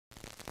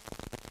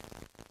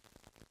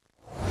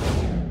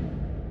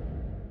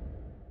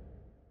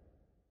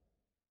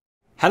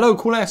Hello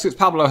Culers, it's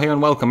Pablo here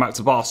and welcome back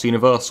to Barca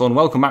Universal and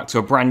welcome back to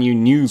a brand new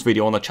news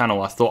video on the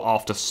channel. I thought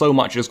after so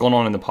much has gone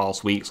on in the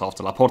past weeks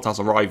after Laporta's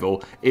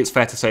arrival, it's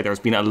fair to say there has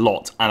been a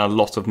lot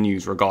of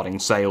news regarding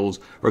sales,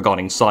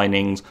 regarding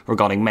signings,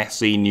 regarding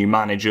Messi, new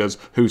managers,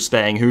 who's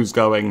staying, who's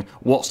going,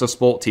 what's the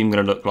sport team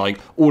going to look like,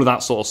 all of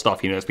that sort of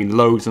stuff. You know, there's been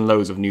loads and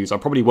loads of news. I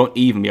probably won't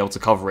even be able to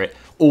cover it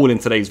all in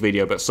today's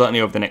video, but certainly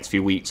over the next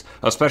few weeks,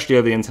 especially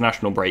over the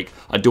international break,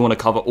 I do want to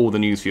cover all the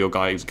news for you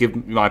guys,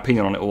 give my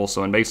opinion on it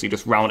also, and basically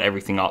just round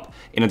everything up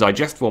in a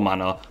digestible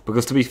manner,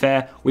 because to be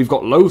fair, we've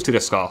got loads to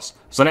discuss,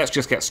 so let's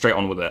just get straight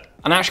on with it.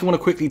 And I actually want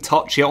to quickly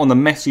touch here on the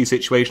Messi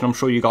situation. I'm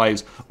sure you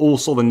guys all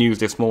saw the news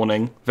this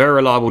morning. Very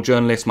reliable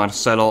journalist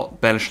Marcelo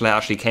Belschler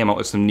actually came out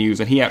with some news,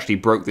 and he actually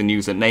broke the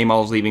news that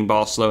Neymar was leaving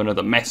Barcelona,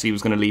 that Messi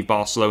was going to leave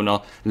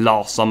Barcelona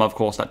last summer. Of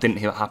course, that didn't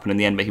happen in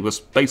the end, but he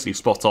was basically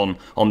spot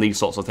on these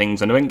sorts of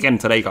things. And again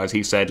today, guys,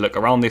 he said, look,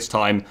 around this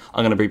time,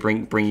 I'm going to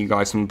be bring you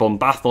guys some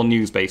bombastic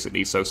news,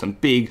 basically, so some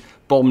big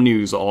bomb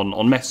news on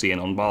Messi and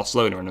on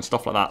Barcelona and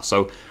stuff like that.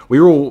 So we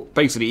were all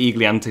basically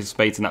eagerly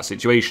anticipating that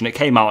situation. It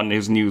came out and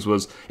his news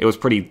was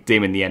pretty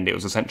dim in the end. It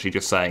was essentially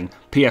just saying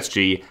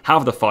PSG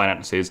have the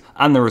finances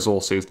and the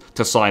resources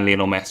to sign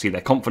Lionel Messi.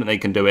 They're confident they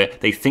can do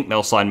it. They think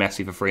they'll sign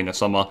Messi for free in the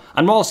summer.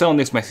 And what I'll say on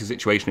this Messi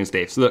situation is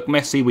this. Look,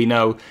 Messi, we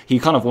know he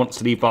kind of wants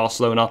to leave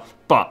Barcelona,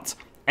 but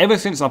ever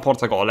since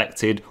Laporta got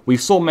elected, we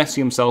saw Messi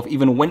himself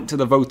even went to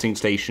the voting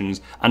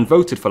stations and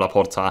voted for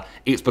Laporta.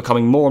 It's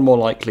becoming more and more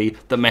likely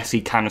that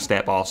Messi can stay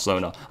at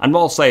Barcelona. And what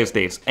I'll say is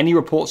this, any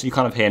reports you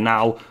kind of hear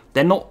now,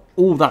 they're not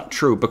all that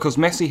true, because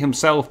Messi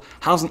himself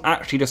hasn't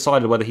actually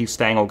decided whether he's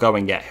staying or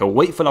going yet. He'll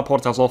wait for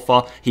Laporta's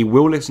offer, he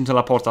will listen to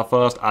Laporta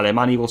first,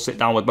 Alemany will sit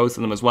down with both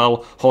of them as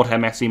well, Jorge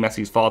Messi,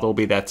 Messi's father, will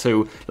be there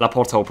too.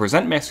 Laporta will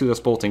present Messi with a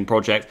sporting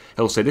project,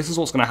 he'll say this is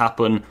what's going to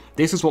happen,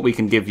 this is what we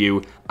can give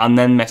you, and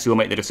then Messi will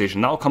make the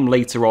decision. That'll come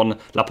later on.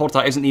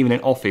 Laporta isn't even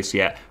in office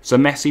yet, so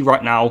Messi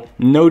right now,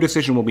 no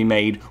decision will be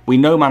made. We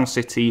know Man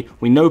City,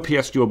 we know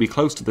PSG will be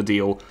close to the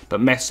deal, but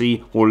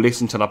Messi will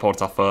listen to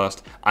Laporta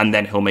first, and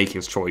then he'll make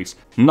his choice.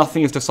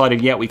 Nothing is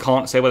decided yet. We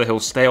can't say whether he'll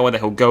stay or whether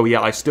he'll go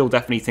yet. I still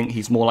definitely think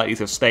he's more likely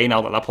to stay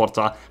now that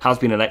Laporta has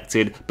been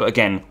elected. But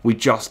again, we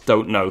just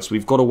don't know. So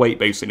we've got to wait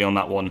basically on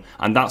that one.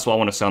 And that's what I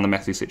want to say on the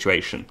Messi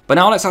situation. But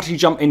now let's actually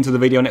jump into the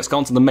video and let's go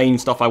on to the main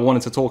stuff I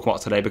wanted to talk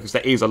about today, because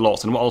there is a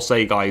lot. And what I'll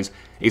say, guys,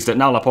 is that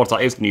now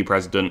Laporta is the new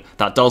president.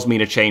 That does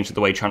mean a change to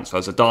the way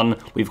transfers are done.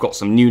 We've got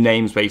some new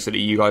names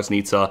basically you guys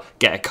need to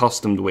get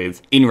accustomed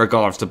with in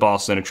regards to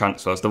Barcelona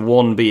transfers. The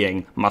one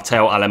being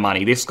Matteo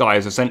Alemany. This guy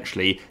is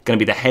essentially going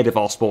to be the head of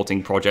our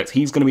sporting project.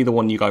 He's going to be the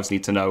one you guys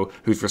need to know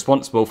who's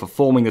responsible for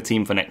forming the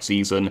team for next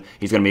season.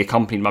 He's going to be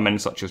accompanied by men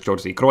such as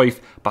Jordi Cruyff,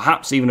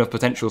 perhaps even a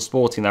potential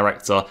sporting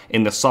director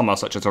in the summer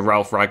such as a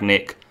Ralf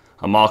Rangnick,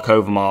 a Mark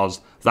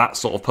Overmars, that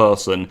sort of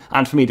person.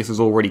 And for me, this is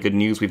already good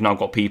news. We've now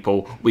got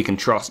people we can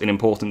trust in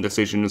important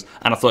decisions,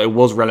 and I thought it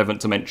was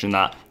relevant to mention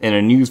that in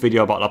a news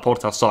video about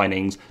Laporta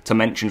signings, to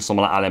mention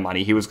someone like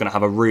Alemany. He was going to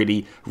have a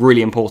really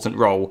important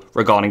role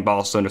regarding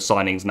Barcelona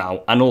signings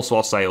now, and also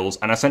our sales,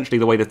 and essentially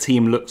the way the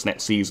team looks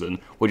next season,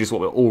 which is what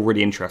we're all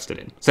really interested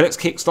in. So let's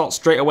kickstart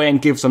straight away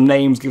and give some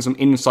names, give some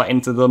insight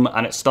into them,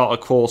 and let's start,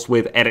 of course,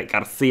 with Eric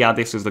Garcia.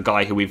 This is the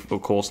guy who we've,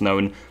 of course,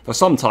 known for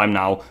some time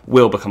now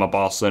will become a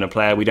Barcelona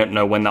player. We don't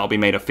know when that'll be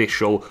made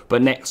official,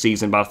 but next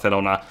season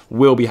Barcelona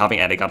will be having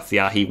Eric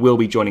Garcia. He will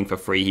be joining for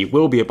free. He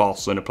will be a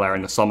Barcelona player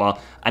in the summer,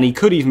 and he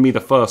could even be the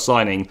first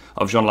signing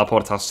of Joan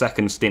Laporta's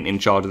second stint in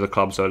charge of the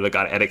club. So look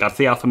at Eric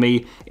Garcia, for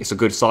me, it's a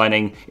good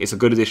signing. It's a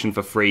good addition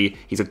for free.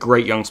 He's a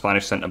great young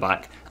Spanish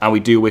centre-back, and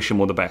we do wish him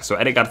all the best. So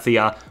Eric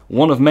Garcia,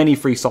 one of many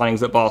free signings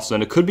that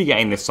Barcelona could be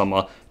getting this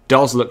summer,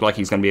 does look like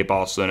he's going to be a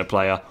Barcelona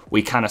player.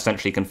 We can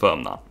essentially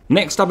confirm that.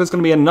 Next up is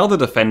going to be another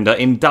defender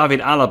in David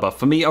Alaba.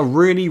 For me, a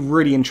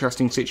really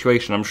interesting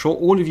situation. I'm sure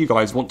all of you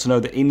guys want to know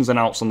the ins and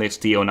outs on this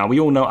deal. Now,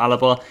 we all know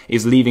Alaba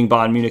is leaving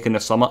Bayern Munich in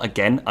the summer.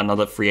 Again,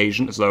 another free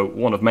agent, so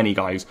one of many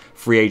guys,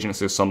 free agents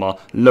this summer.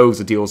 Loads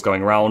of deals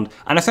going around.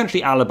 And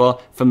essentially,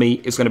 Alaba, for me,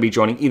 is going to be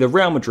joining either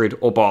Real Madrid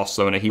or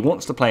Barcelona. He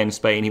wants to play in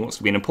Spain. He wants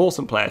to be an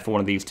important player for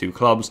one of these two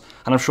clubs.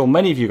 And I'm sure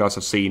many of you guys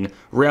have seen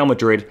Real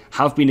Madrid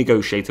have been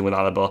negotiating with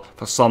Alaba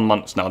for some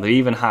months now. They've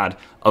even had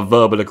a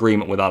verbal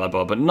agreement with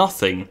Alaba, but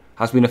nothing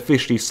has been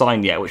officially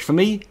signed yet, which for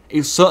me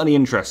is certainly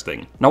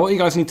interesting. Now, what you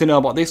guys need to know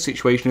about this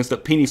situation is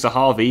that Pini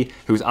Sahavi,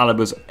 who's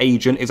Alaba's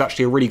agent, is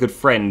actually a really good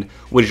friend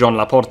with Joan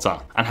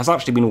Laporta, and has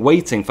actually been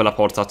waiting for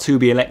Laporta to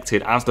be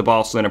elected as the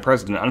Barcelona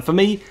president. And for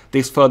me,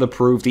 this further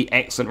proved the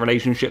excellent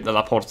relationship that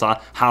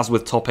Laporta has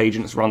with top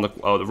agents around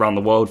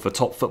the world, for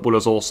top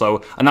footballers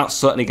also, and that's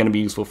certainly going to be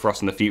useful for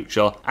us in the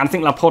future. And I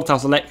think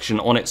Laporta's election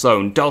on its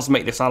own does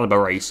make this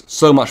Alaba race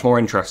so much more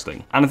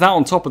interesting. And that,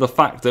 on top of the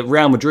fact fact that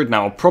Real Madrid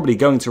now are probably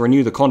going to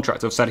renew the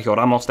contract of Sergio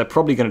Ramos. They're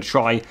probably going to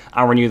try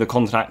and renew the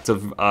contract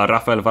of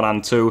Rafael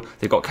Varane too.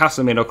 They've got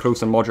Casemiro,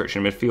 Kroos and Modric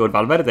in midfield.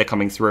 Valverde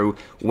coming through.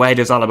 Where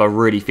does Alaba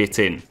really fit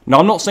in? Now,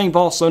 I'm not saying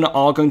Barcelona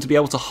are going to be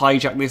able to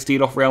hijack this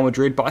deal off Real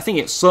Madrid, but I think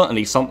it's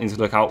certainly something to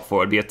look out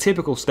for. It'd be a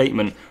typical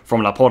statement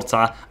from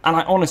Laporta, and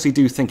I honestly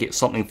do think it's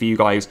something for you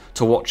guys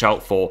to watch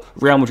out for.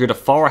 Real Madrid are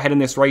far ahead in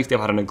this race. They've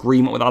had an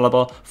agreement with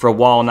Alaba for a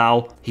while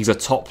now. He's a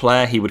top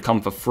player. He would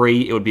come for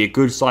free. It would be a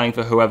good signing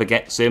for whoever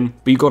gets him.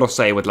 But you've got to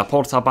say, with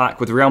Laporta back,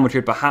 with Real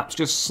Madrid perhaps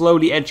just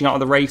slowly edging out of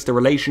the race, the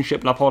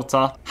relationship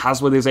Laporta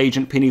has with his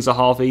agent Pini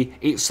Zahavi,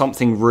 it's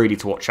something really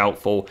to watch out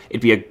for.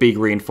 It'd be a big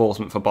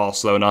reinforcement for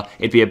Barcelona.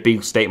 It'd be a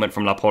big statement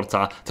from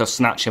Laporta to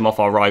snatch him off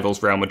our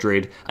rivals Real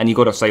Madrid. And you've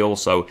got to say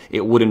also,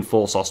 it would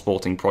enforce our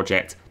sporting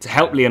project to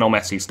help Lionel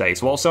Messi stay.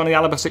 So what I'll say on the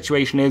Alaba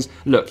situation is,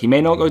 look, he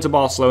may not go to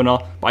Barcelona,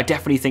 but I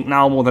definitely think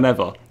now more than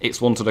ever,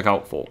 it's one to look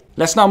out for.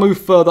 Let's now move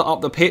further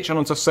up the pitch and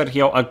onto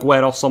Sergio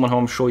Agüero, someone who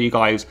I'm sure you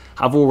guys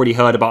have already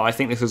heard about. I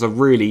think this is a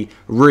really,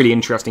 really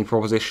interesting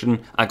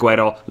proposition.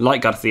 Agüero,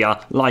 like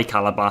Garcia, like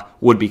Alaba,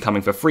 would be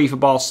coming for free for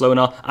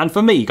Barcelona. And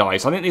for me,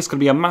 guys, I think this could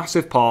be a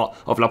massive part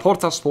of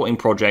Laporta's sporting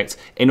project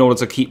in order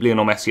to keep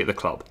Lionel Messi at the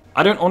club.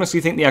 I don't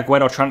honestly think the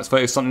Agüero transfer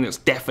is something that's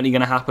definitely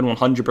going to happen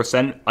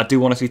 100%. I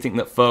do honestly think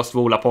that first of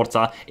all,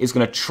 Laporta is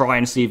going to try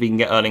and see if he can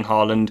get Erling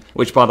Haaland,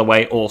 which by the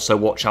way, also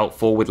watch out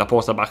for. With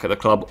Laporta back at the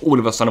club, all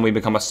of a sudden we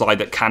become a side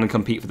that can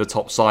compete for the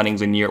top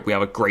signings in Europe. We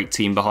have a great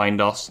team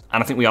behind us,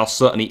 and I think we are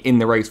certainly in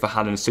the race for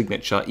Haaland's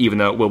signature, even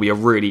though it will be a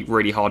really,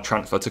 really hard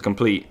transfer to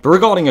complete. But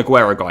regarding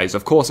Agüero, guys,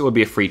 of course it would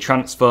be a free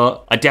transfer.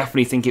 I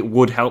definitely think it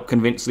would help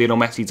convince Lionel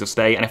Messi to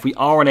stay, and if we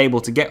are unable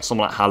to get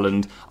someone like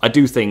Haaland, I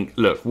do think,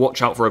 look,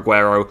 watch out for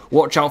Agüero,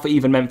 watch out for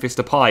even Memphis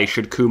Depay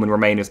should Koeman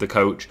remain as the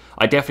coach.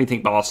 I definitely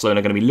think Barcelona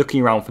are going to be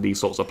looking around for these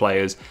sorts of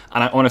players,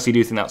 and I honestly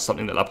do think that's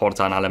something that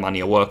Laporta and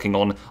Alemany are working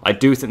on. I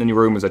do think the new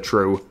rumours are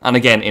true, and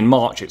again, in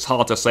March, it's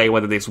hard to say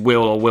whether this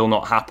will or will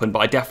not happen, but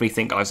I definitely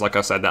think, guys, like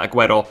I said, that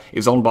Agüero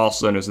is on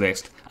Barcelona's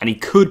list, and he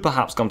could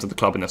perhaps come to the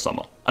club in the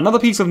summer. Another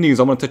piece of news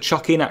I wanted to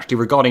chuck in actually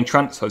regarding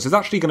transfers is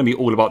actually going to be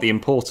all about the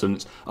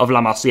importance of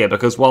La Masia,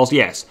 because whilst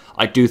yes,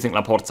 I do think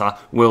Laporta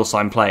will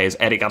sign players,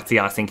 Eric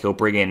Garcia I think he'll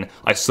bring in,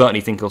 I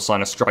certainly think he'll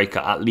sign a striker,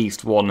 at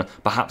least one,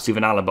 perhaps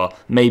even Alaba,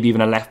 maybe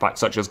even a left back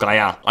such as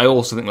Garcia. I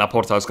also think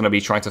Laporta is going to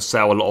be trying to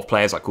sell a lot of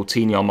players like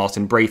Coutinho,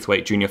 Martin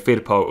Braithwaite, Junior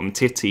Firpo,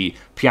 Umtiti,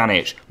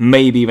 Pjanic,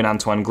 maybe even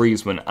Antoine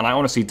Griezmann, and I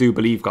honestly do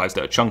believe, guys,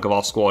 that a chunk of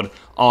our squad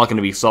are going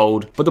to be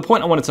sold. But the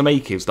point I wanted to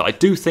make is that I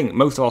do think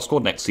most of our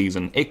squad next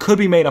season, it could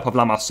be made up of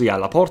La Masia.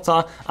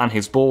 Laporta and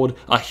his board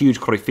are huge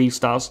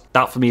Corifistas.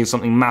 That for me is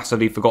something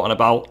massively forgotten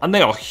about, and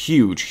they are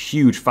huge,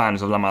 huge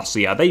fans of La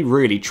Masia. They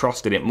really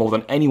trusted it more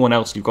than anyone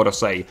else, you've got to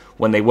say,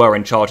 when they were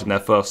in charge in their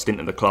first stint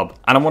at the club.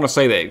 And I want to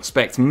say that I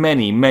expect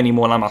many, many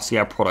more La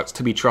Masia products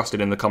to be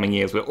trusted in the coming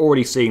years. We're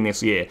already seeing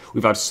this year.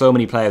 We've had so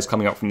many players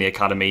coming up from the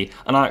academy,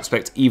 and I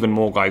expect even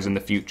more guys in the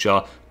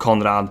future.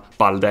 Conrad,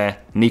 Balde,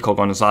 Nico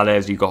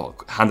Gonzalez, you've got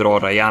Jandro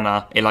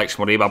Orellana, Ilaix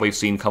Moriba we've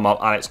seen come up,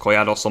 Alex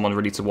Collado, someone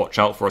really to watch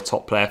out for, a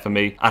top player for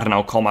me,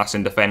 Arnau Comas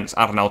in defence,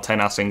 Arnau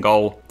Tenas in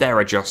goal. There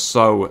are just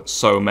so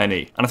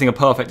many. And I think a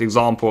perfect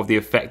example of the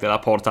effect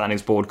that Laporta and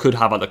his board could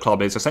have at the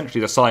club is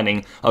essentially the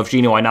signing of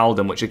Gino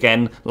Wijnaldum, which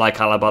again, like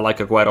Alaba, like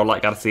Agüero,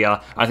 like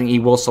Garcia, I think he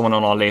was someone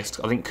on our list.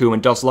 I think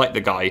Koeman does like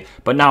the guy,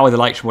 but now with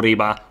Ilaix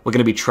Moriba, we're going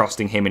to be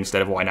trusting him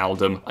instead of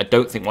Wijnaldum. I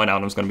don't think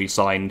Wijnaldum's going to be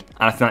signed,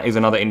 and I think that is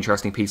another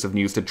interesting piece of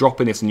news to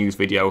drop in this news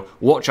video.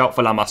 Watch out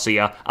for La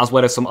Masia, as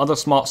well as some other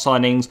smart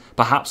signings,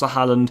 perhaps a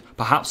Haaland,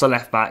 perhaps a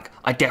left back.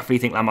 I definitely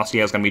think La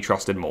Masia is going to be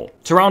trusted more.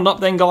 To round up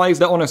then, guys,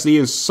 there honestly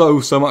is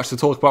so much to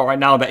talk about right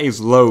now. There is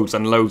loads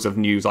and loads of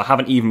news. I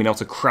haven't even been able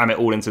to cram it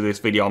all into this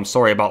video. I'm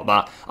sorry about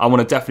that. I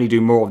want to definitely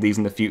do more of these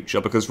in the future,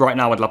 because right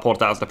now with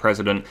Laporta as the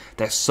president,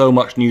 there's so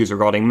much news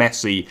regarding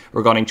Messi,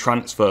 regarding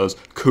transfers,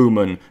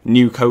 Koeman,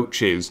 new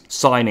coaches,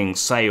 signings,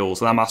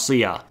 sales, La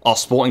Masia, our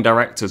sporting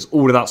directors,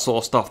 all of that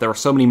sort of stuff. There are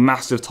so many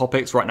massive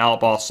topics right now at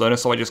Barcelona,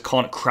 so I just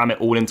can't cram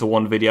it all into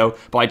one video,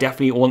 but I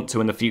definitely want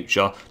to in the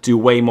future do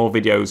way more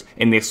videos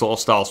in this sort of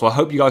style. So I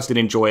hope you guys did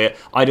enjoy it.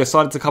 I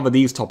decided to cover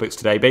these topics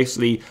today,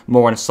 basically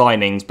more on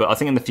signings, but I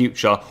think in the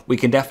future we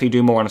can definitely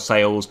do more on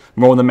sales,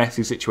 more on the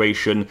Messi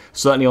situation,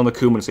 certainly on the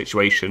Koeman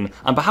situation,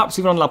 and perhaps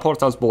even on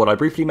Laporta's board. I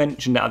briefly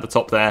mentioned it at the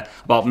top there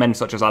about men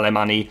such as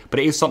Alemany, but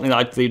it is something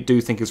that I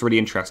do think is really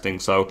interesting,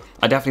 so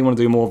I definitely want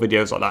to do more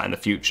videos like that in the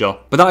future.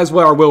 But that is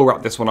where I will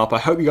wrap this one up. I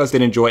hope you guys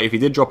did enjoy it. If you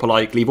did, drop a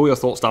like, leave all your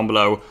thoughts down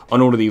below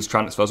on all of these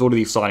transfers, all of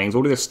these signings,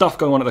 all of this stuff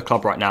going on at the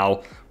club right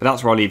now. But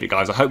that's where I'll leave it,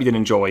 guys. I hope you did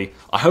enjoy.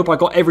 I hope I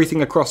got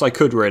everything across I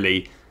could,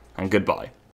 really, and goodbye.